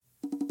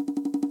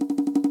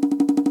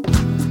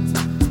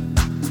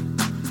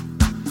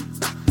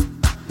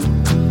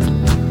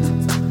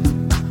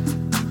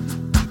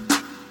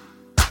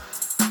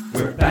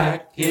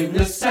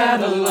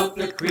saddle up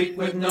the creek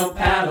with no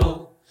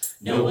paddle.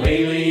 No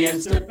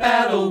aliens to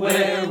battle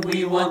where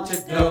we want to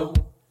go.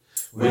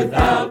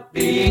 Without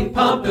being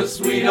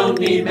pompous, we don't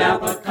need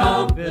map or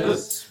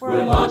compass.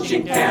 We're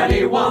launching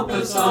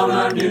cattywampus on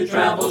our new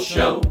travel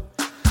show.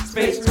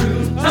 Space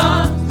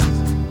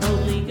Croutons,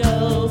 only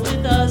go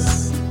with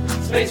us.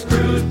 Space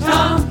Croutons,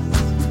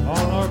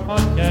 on our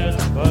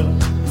podcast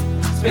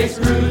bus. Space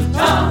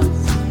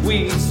Croutons,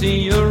 we see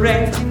your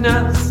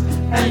retinas.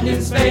 And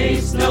in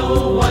space,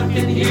 no one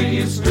can hear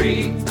you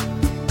scream.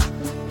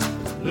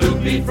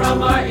 Loopy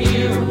from our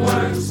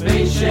earworm,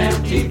 space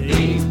shanty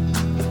theme.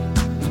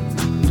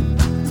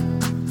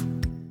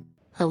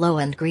 Hello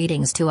and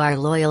greetings to our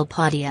loyal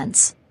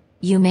audience.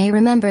 You may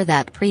remember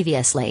that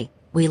previously,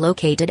 we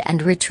located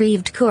and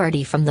retrieved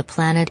Cordy from the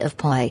planet of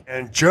Poi.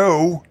 And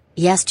Joe?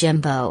 Yes,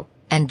 Jimbo,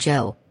 and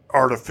Joe.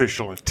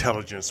 Artificial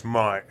intelligence,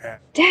 my ass.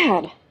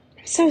 Dad,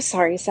 I'm so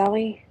sorry,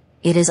 Sally.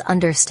 It is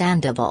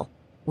understandable.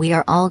 We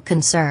are all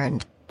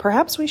concerned.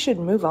 Perhaps we should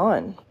move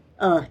on.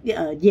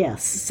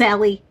 Yes.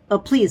 Sally,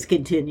 please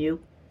continue.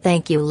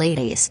 Thank you,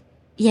 ladies.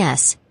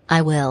 Yes,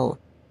 I will.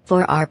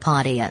 For our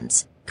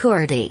audience,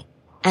 Cordy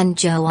and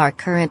Joe are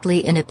currently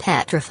in a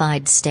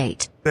petrified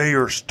state. They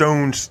are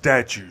stone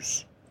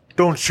statues.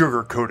 Don't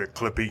sugarcoat it,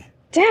 Clippy.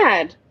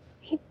 Dad,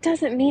 he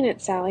doesn't mean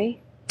it,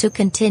 Sally. To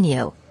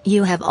continue,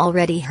 you have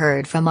already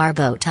heard from our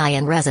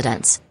Botayan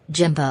residents,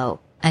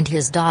 Jimbo, and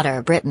his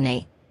daughter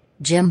Brittany.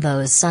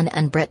 Jimbo's son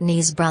and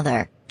Brittany's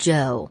brother,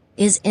 Joe,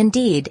 is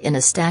indeed in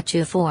a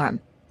statue form,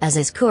 as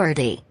is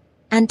Cordy.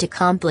 And to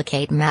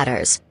complicate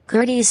matters,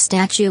 Cordy's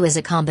statue is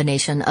a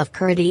combination of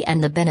Cordy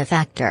and the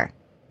benefactor.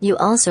 You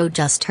also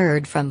just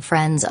heard from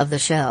friends of the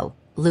show,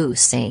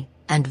 Lucy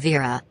and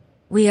Vera.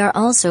 We are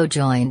also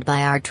joined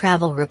by our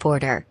travel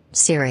reporter,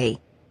 Siri.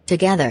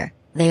 Together,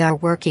 they are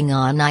working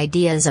on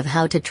ideas of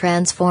how to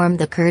transform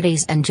the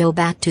Cordys and Joe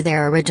back to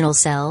their original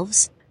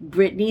selves.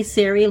 Brittany,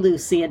 Sari,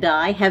 Lucy, and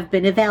I have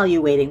been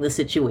evaluating the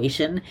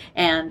situation,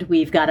 and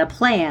we've got a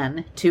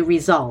plan to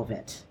resolve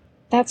it.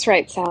 That's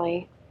right,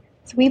 Sally.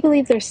 So we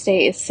believe their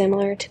state is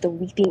similar to the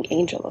Weeping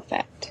Angel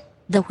effect.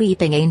 The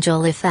Weeping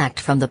Angel effect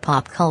from the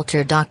pop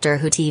culture Doctor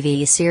Who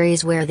TV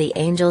series where the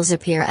angels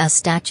appear as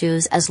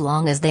statues as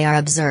long as they are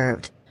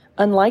observed.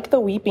 Unlike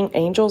the weeping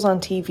angels on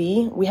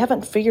TV, we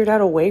haven't figured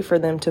out a way for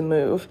them to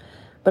move.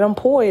 But on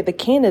Poi, the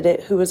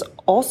candidate, who is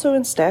also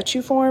in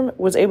statue form,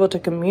 was able to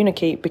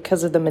communicate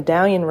because of the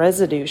medallion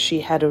residue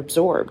she had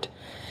absorbed.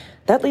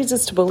 That leads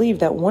us to believe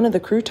that one of the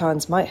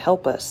croutons might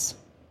help us.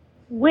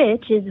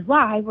 Which is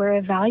why we're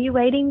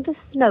evaluating the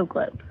snow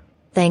globe.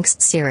 Thanks,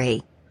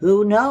 Siri.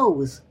 Who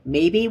knows?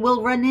 Maybe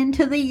we'll run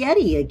into the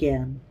Yeti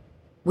again.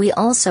 We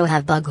also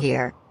have Bug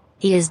here.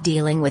 He is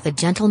dealing with a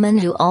gentleman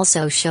who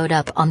also showed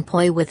up on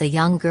Poi with a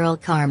young girl,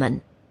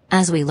 Carmen.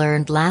 As we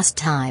learned last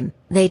time,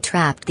 they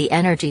trapped the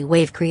energy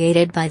wave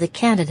created by the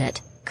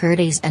candidate,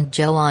 Curtis and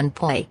Joe on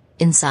Poi,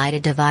 inside a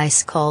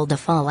device called the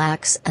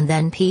Phalax, and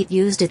then Pete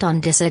used it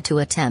on Dissa to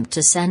attempt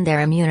to send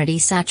their immunity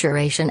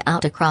saturation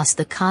out across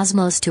the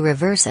cosmos to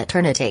reverse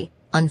eternity.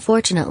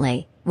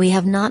 Unfortunately, we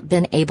have not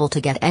been able to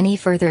get any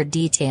further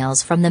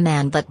details from the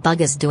man, but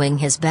Bug is doing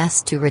his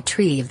best to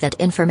retrieve that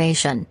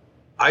information.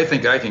 I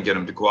think I can get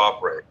him to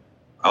cooperate.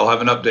 I'll have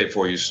an update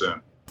for you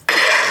soon.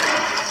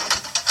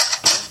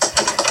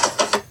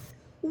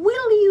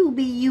 Will you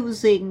be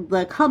using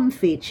the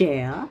comfy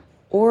chair?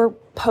 Or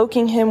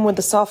poking him with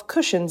the soft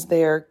cushions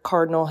there,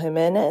 Cardinal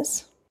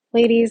Jimenez?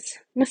 Ladies,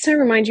 must I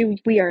remind you,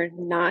 we are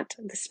not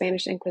the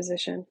Spanish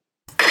Inquisition.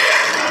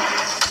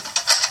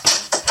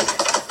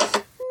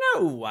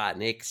 No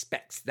one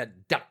expects the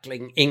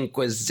Duckling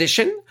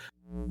Inquisition.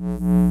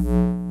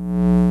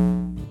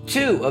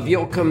 2 of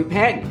your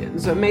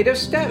companions are made of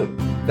stone.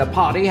 The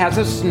party has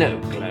a snow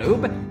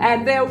globe,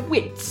 and they're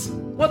wits.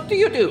 What do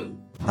you do?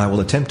 I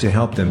will attempt to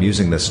help them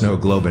using the snow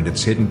globe and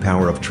its hidden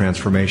power of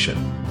transformation.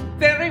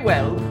 Very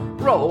well.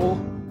 Roll.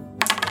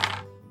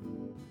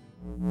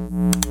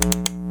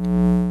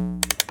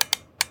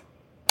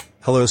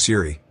 Hello,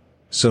 Siri.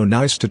 So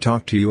nice to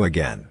talk to you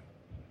again.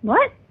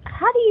 What?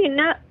 How do you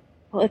know?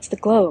 Well, it's the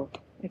globe.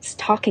 It's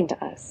talking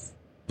to us.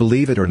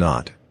 Believe it or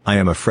not, I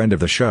am a friend of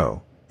the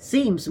show.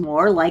 Seems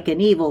more like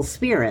an evil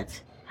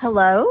spirit.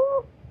 Hello?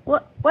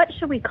 What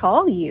should we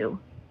call you?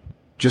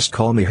 Just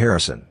call me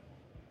Harrison.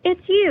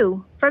 It's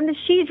you, from the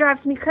She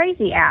Drives Me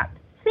Crazy app.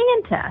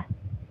 Santa.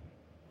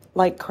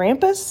 Like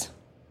Krampus?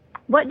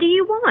 What do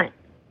you want?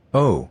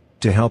 Oh,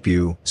 to help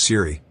you,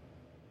 Siri.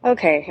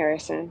 Okay,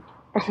 Harrison.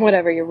 Or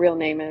whatever your real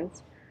name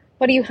is.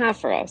 What do you have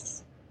for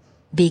us?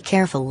 Be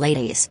careful,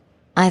 ladies.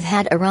 I've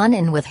had a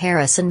run-in with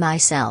Harrison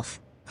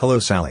myself. Hello,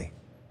 Sally.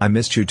 I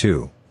missed you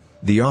too.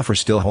 The offer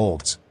still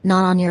holds.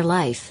 Not on your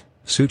life.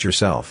 Suit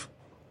yourself.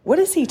 What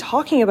is he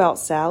talking about,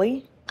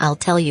 Sally? I'll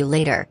tell you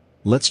later.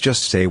 Let's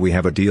just say we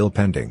have a deal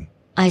pending.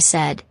 I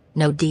said,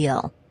 no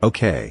deal.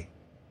 Okay.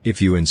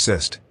 If you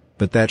insist.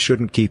 But that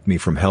shouldn't keep me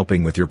from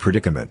helping with your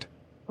predicament.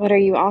 What are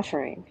you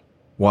offering?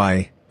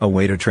 Why, a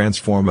way to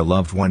transform a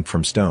loved one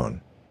from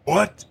stone.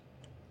 What?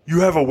 You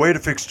have a way to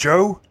fix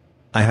Joe?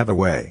 I have a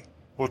way.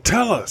 Well,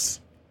 tell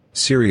us.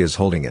 Siri is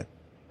holding it.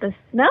 The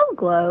snow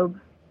globe?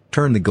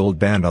 Turn the gold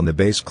band on the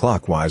base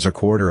clockwise a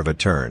quarter of a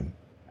turn.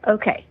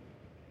 Okay.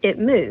 It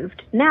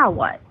moved. Now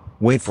what?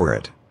 Wait for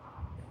it.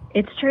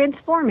 It's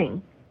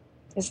transforming.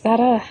 Is that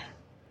a...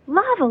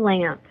 Lava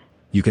lamp.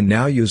 You can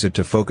now use it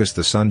to focus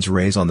the sun's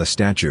rays on the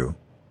statue.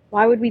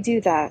 Why would we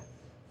do that?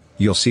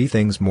 You'll see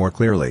things more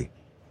clearly.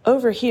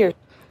 Over here.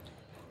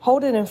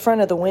 Hold it in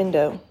front of the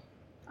window.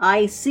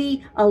 I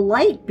see a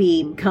light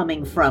beam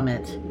coming from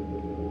it.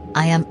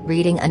 I am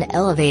reading an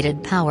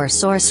elevated power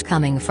source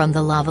coming from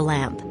the lava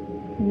lamp.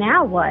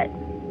 Now what?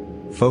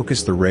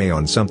 Focus the ray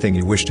on something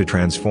you wish to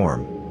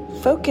transform.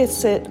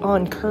 Focus it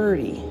on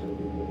Curdy.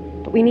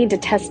 But we need to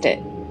test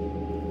it.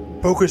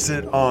 Focus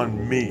it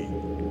on me.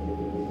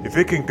 If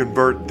it can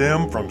convert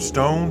them from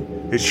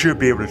stone, it should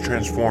be able to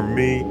transform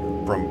me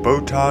from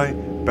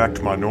Bowtie back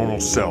to my normal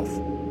self.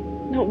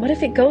 No, what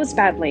if it goes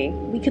badly?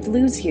 We could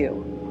lose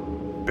you.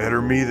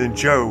 Better me than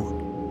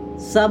Joe.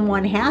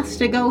 Someone has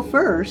to go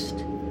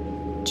first.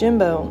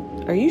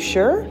 Jimbo, are you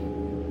sure?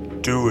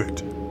 Do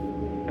it.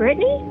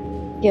 Brittany?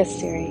 Yes,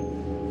 Siri.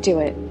 Do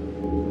it.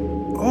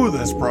 Oh,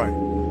 that's bright.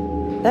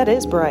 That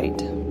is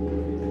bright.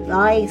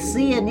 I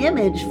see an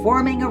image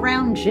forming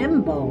around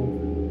Jimbo.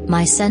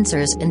 My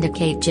sensors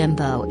indicate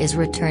Jimbo is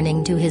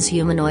returning to his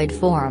humanoid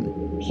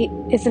form. He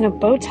isn't a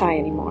bow tie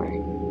anymore.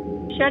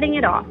 Shutting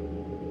it off.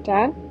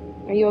 Dad,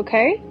 are you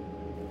okay?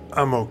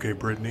 I'm okay,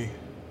 Brittany.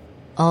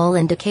 All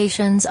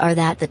indications are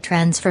that the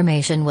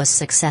transformation was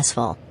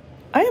successful.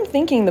 I am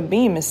thinking the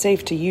beam is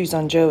safe to use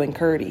on Joe and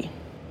Curdy.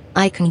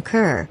 I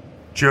concur.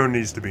 Joe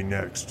needs to be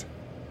next.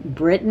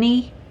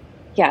 Brittany?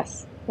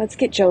 Yes. Let's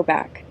get Joe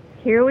back.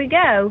 Here we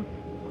go.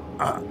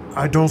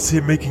 I don't see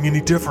it making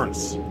any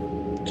difference.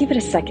 Give it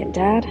a second,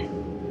 Dad.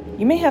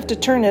 You may have to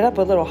turn it up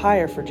a little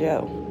higher for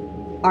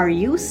Joe. Are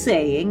you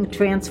saying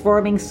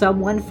transforming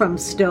someone from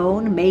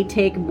stone may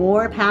take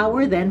more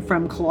power than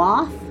from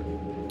cloth?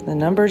 The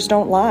numbers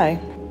don't lie.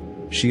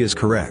 She is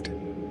correct.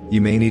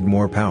 You may need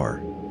more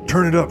power.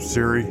 Turn it up,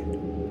 Siri.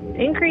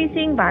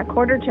 Increasing by a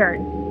quarter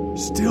turn.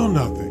 Still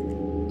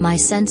nothing. My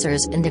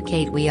sensors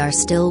indicate we are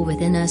still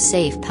within a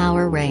safe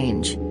power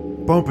range.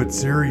 Bump it,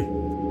 Siri.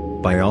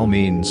 By all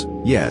means,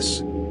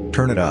 yes.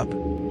 Turn it up.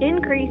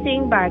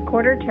 Increasing by a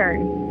quarter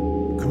turn.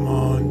 Come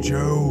on,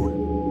 Joe.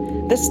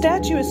 The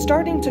statue is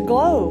starting to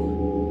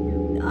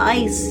glow.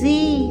 I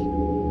see.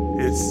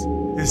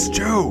 It's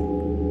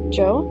Joe.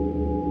 Joe?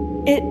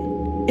 It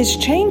is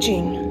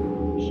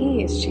changing.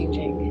 He is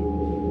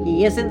changing.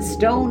 He isn't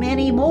stone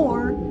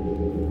anymore.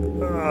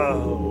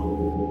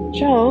 Oh.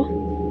 Joe?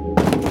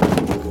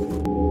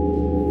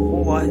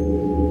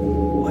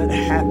 What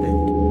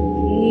happened?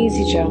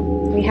 Easy, Joe.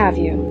 We have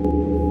you.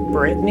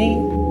 Brittany?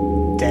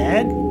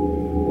 Dad?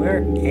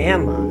 Where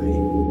am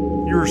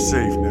I? You're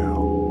safe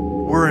now.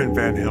 We're in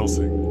Van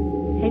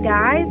Helsing. Hey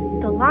guys,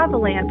 the lava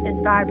lamp is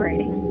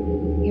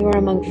vibrating. You are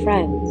among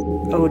friends.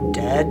 Oh,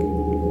 Dad?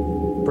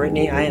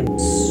 Brittany, I am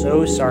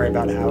so sorry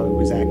about how it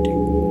was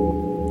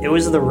acting. It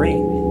was the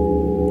ring.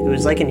 It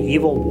was like an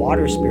evil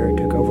water spirit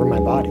took over my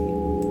body.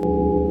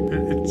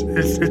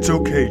 It's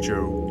okay,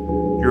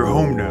 Joe. You're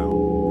home now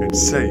and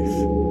safe.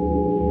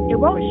 It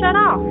won't shut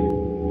off.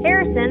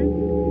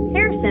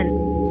 Harrison,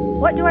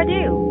 what do I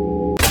do?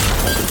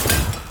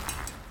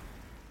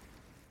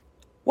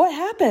 What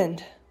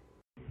happened?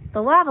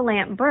 The lava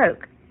lamp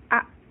broke.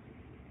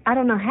 I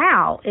don't know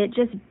how. It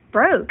just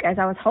broke as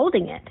I was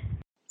holding it.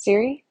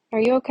 Siri, are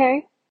you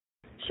okay?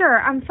 Sure,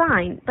 I'm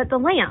fine. But the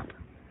lamp.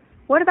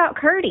 What about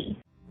Curdy?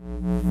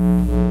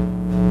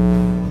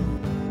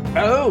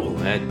 Oh,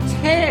 a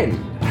 10.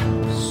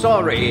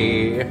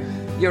 Sorry.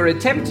 Your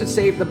attempt to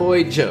save the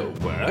boy Joe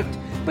worked,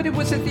 but it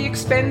was at the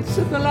expense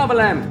of the lava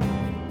lamp.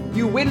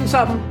 You win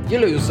some, you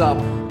lose some.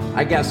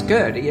 I guess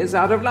Curdy is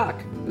out of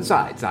luck.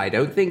 Besides, I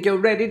don't think you're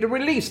ready to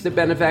release the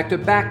benefactor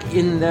back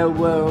in the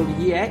world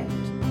yet.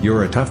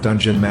 You're a tough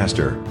dungeon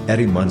master,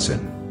 Eddie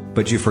Munson.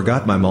 But you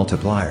forgot my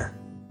multiplier.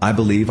 I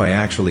believe I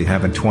actually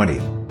have a 20.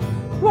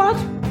 What?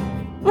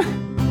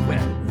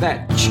 Well,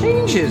 that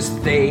changes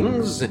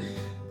things.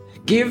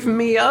 Give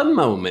me a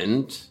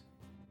moment.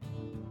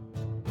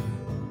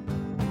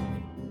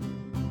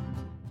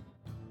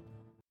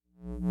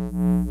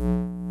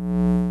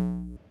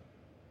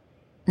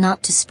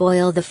 Not to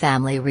spoil the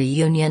family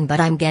reunion, but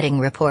I'm getting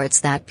reports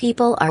that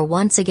people are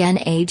once again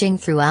aging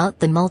throughout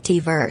the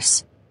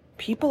multiverse.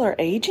 People are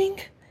aging?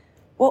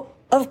 Well,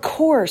 of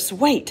course.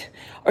 Wait,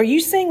 are you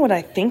saying what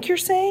I think you're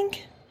saying?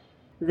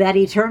 That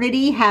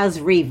eternity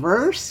has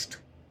reversed?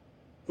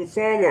 The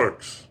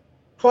Frolics.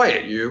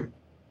 Quiet, you.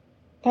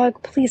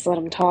 Bug, please let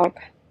him talk.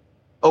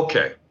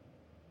 Okay.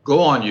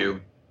 Go on,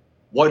 you.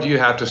 What do you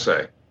have to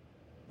say?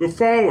 The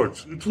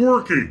Frolics, it's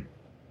working.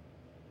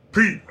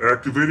 Pete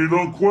activated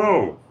on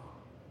Quell.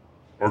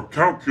 Our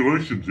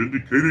calculations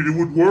indicated it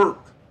would work.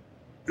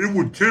 It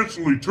would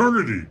cancel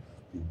eternity,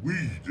 but we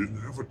didn't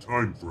have a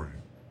time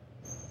frame.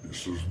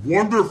 This is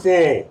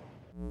wonderful.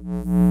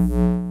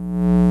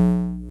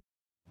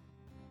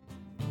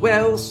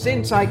 Well,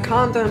 since I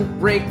can't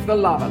unbreak the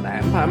lava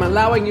lamp, I'm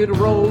allowing you to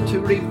roll to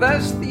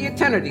reverse the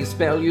eternity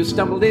spell you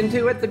stumbled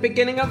into at the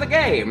beginning of the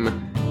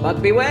game.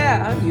 But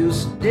beware, you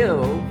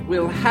still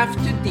will have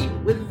to deal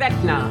with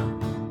Vecna.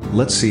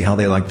 Let's see how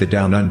they like the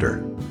Down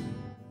Under.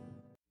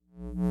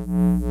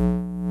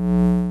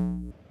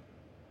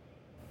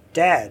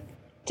 Dad.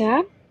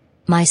 Dad?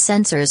 My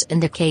sensors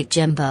indicate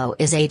Jimbo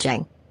is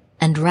aging.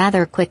 And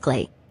rather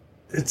quickly.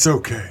 It's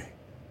okay.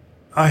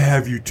 I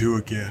have you two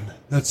again.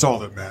 That's all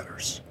that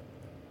matters.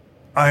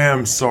 I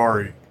am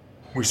sorry.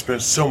 We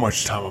spent so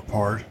much time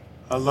apart.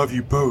 I love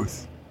you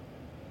both.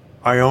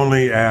 I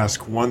only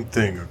ask one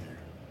thing of you.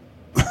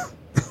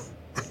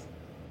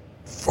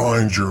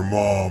 Find your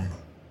mom.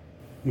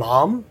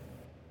 Mom?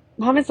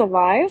 Mom is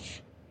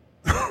alive?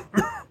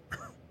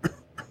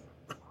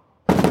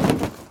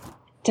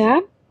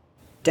 Dad?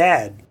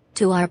 Dad.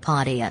 To our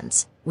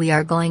audience, we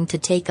are going to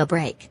take a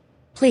break.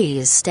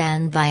 Please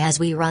stand by as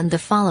we run the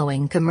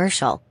following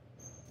commercial.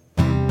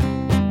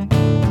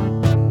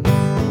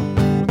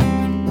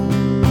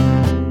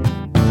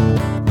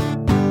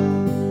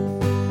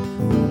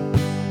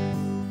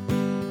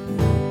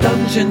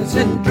 Dungeons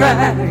and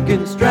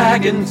Dragons,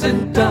 Dragons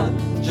and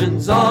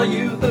Dungeons, are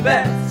you the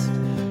best?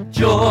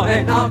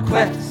 Join our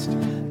quest.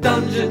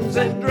 Dungeons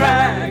and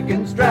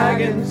Dragons,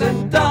 Dragons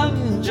and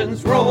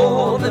Dungeons,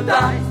 roll the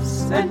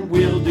dice and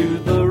we'll do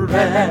the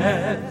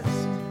rest.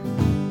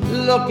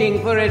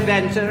 Looking for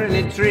adventure and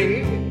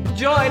intrigue?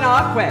 Join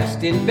our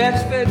quest in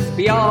Bedford's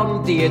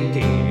Beyond D&D.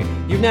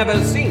 You've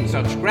never seen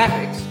such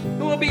graphics.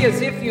 It will be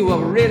as if you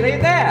were really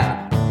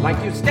there,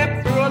 like you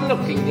stepped through a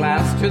looking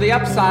glass to the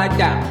upside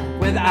down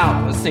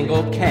without a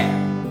single care.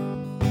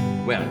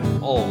 Well,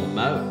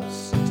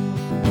 almost.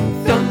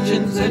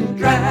 Dungeons and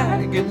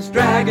Dragons,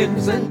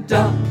 Dragons and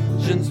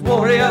Dungeons,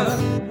 warrior,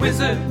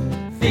 wizard,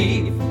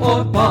 thief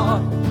or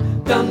bard.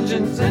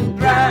 Dungeons and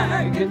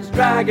Dragons,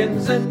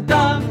 Dragons and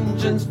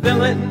Dungeons,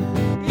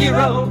 villain,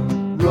 hero,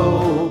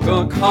 rogue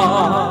or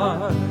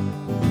card.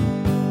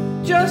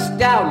 Just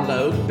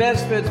download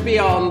Bedford's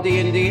Beyond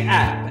D&D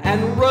app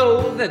and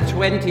roll the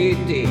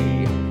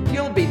 20D.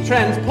 You'll be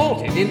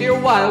transported into your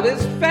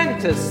wildest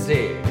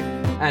fantasy.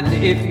 And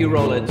if you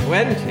roll a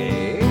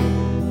 20,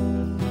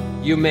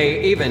 you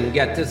may even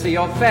get to see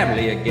your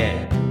family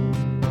again.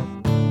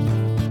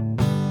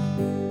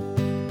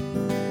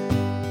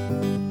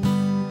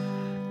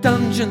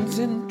 Dungeons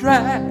and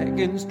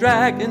Dragons,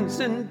 Dragons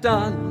and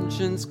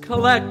Dungeons,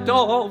 collect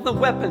all the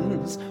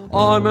weapons,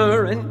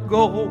 armor and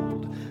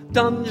gold.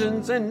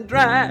 Dungeons and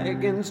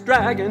Dragons,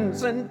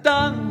 Dragons and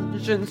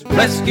Dungeons,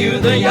 rescue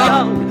the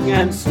young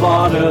and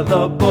slaughter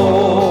the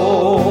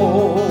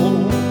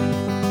bold.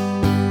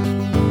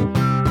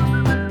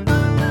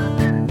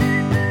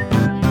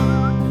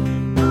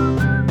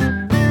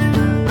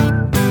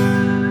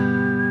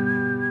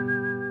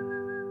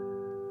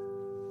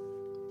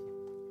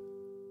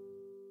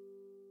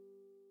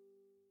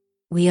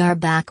 We are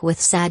back with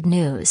sad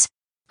news.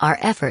 Our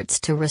efforts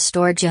to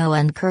restore Joe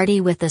and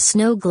Curdy with the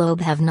snow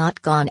globe have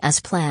not gone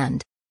as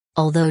planned.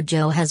 Although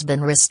Joe has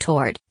been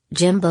restored,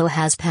 Jimbo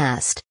has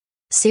passed.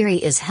 Siri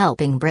is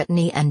helping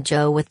Brittany and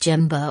Joe with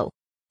Jimbo.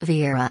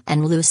 Vera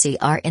and Lucy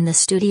are in the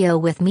studio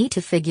with me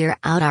to figure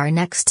out our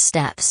next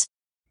steps.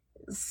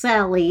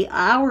 Sally,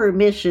 our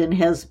mission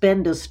has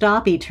been to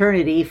stop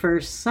eternity for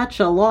such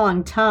a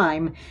long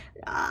time.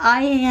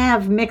 I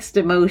have mixed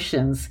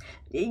emotions.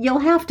 You'll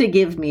have to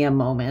give me a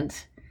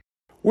moment.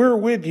 We're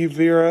with you,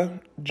 Vera.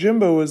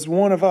 Jimbo is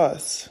one of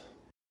us.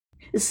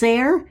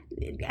 Sarah,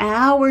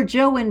 how are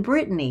Joe and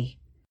Brittany?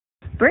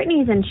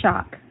 Brittany's in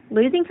shock,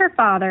 losing her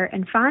father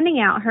and finding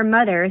out her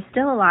mother is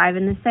still alive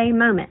in the same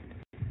moment.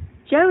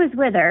 Joe is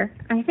with her.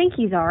 I think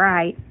he's all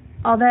right.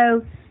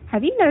 Although,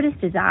 have you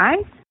noticed his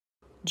eyes?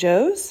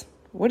 Joe's?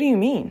 What do you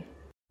mean?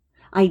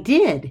 I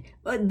did.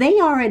 They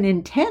are an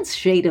intense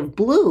shade of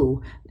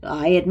blue.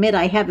 I admit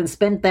I haven't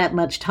spent that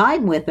much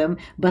time with them,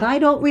 but I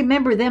don't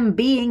remember them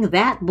being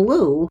that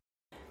blue.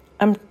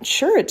 I'm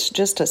sure it's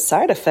just a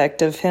side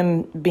effect of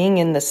him being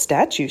in the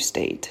statue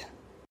state.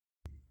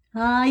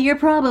 You're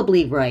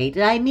probably right.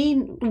 I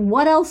mean,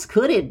 what else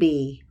could it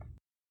be?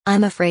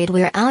 I'm afraid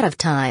we're out of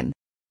time.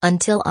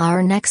 Until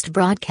our next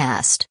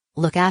broadcast,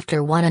 look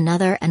after one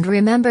another and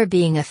remember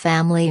being a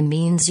family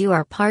means you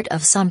are part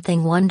of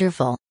something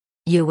wonderful.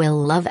 You will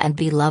love and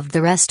be loved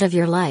the rest of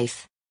your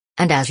life.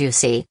 And as you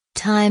see,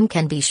 time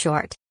can be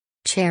short.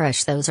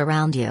 Cherish those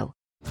around you.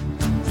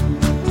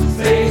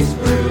 Space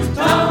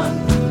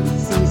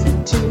Croutons,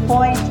 Season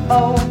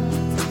 2.0.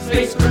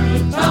 Space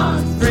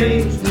Croutons,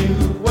 brings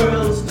new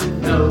worlds to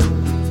know.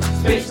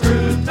 Space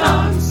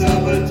Croutons,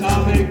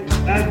 subatomic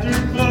at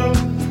your glow.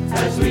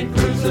 As we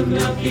cruise the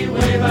Milky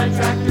Way by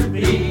Tractor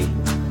B.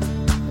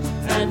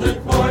 And the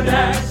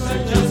Kordaks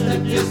are just a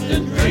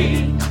distant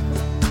dream.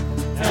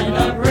 And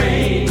our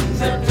brains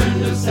have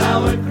turned to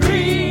sour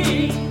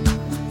cream.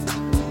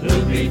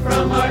 Loopy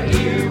from our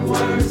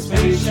earworm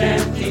space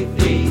shanty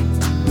theme.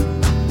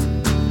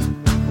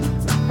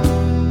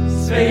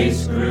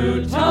 Space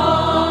Croutons.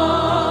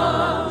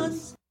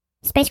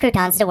 Space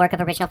Croutons is a work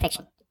of original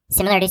fiction.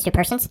 Similarities to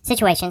persons,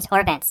 situations, or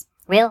events,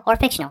 real or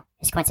fictional,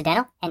 is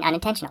coincidental and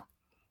unintentional.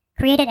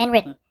 Created and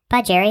written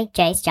by Jerry,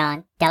 Jace,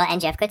 John, Della,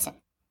 and Jeff Goodson.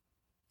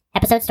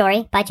 Episode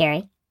story by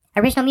Jerry.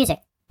 Original music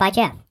by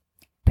Jeff.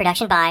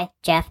 Production by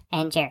Jeff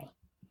and Jerry.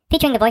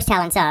 Featuring the voice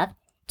talents of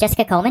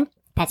Jessica Coleman,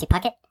 Patsy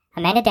Puckett,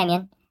 Amanda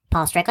Demian,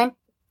 Paul Strickland,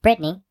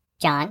 Brittany,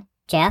 John,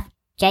 Jeff,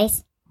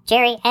 Jace,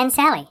 Jerry, and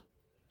Sally.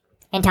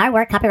 Entire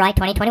work copyright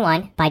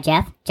 2021 by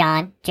Jeff,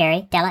 John,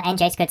 Jerry, Della, and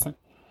Jace Goodson.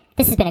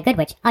 This has been a Good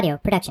Witch audio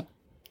production.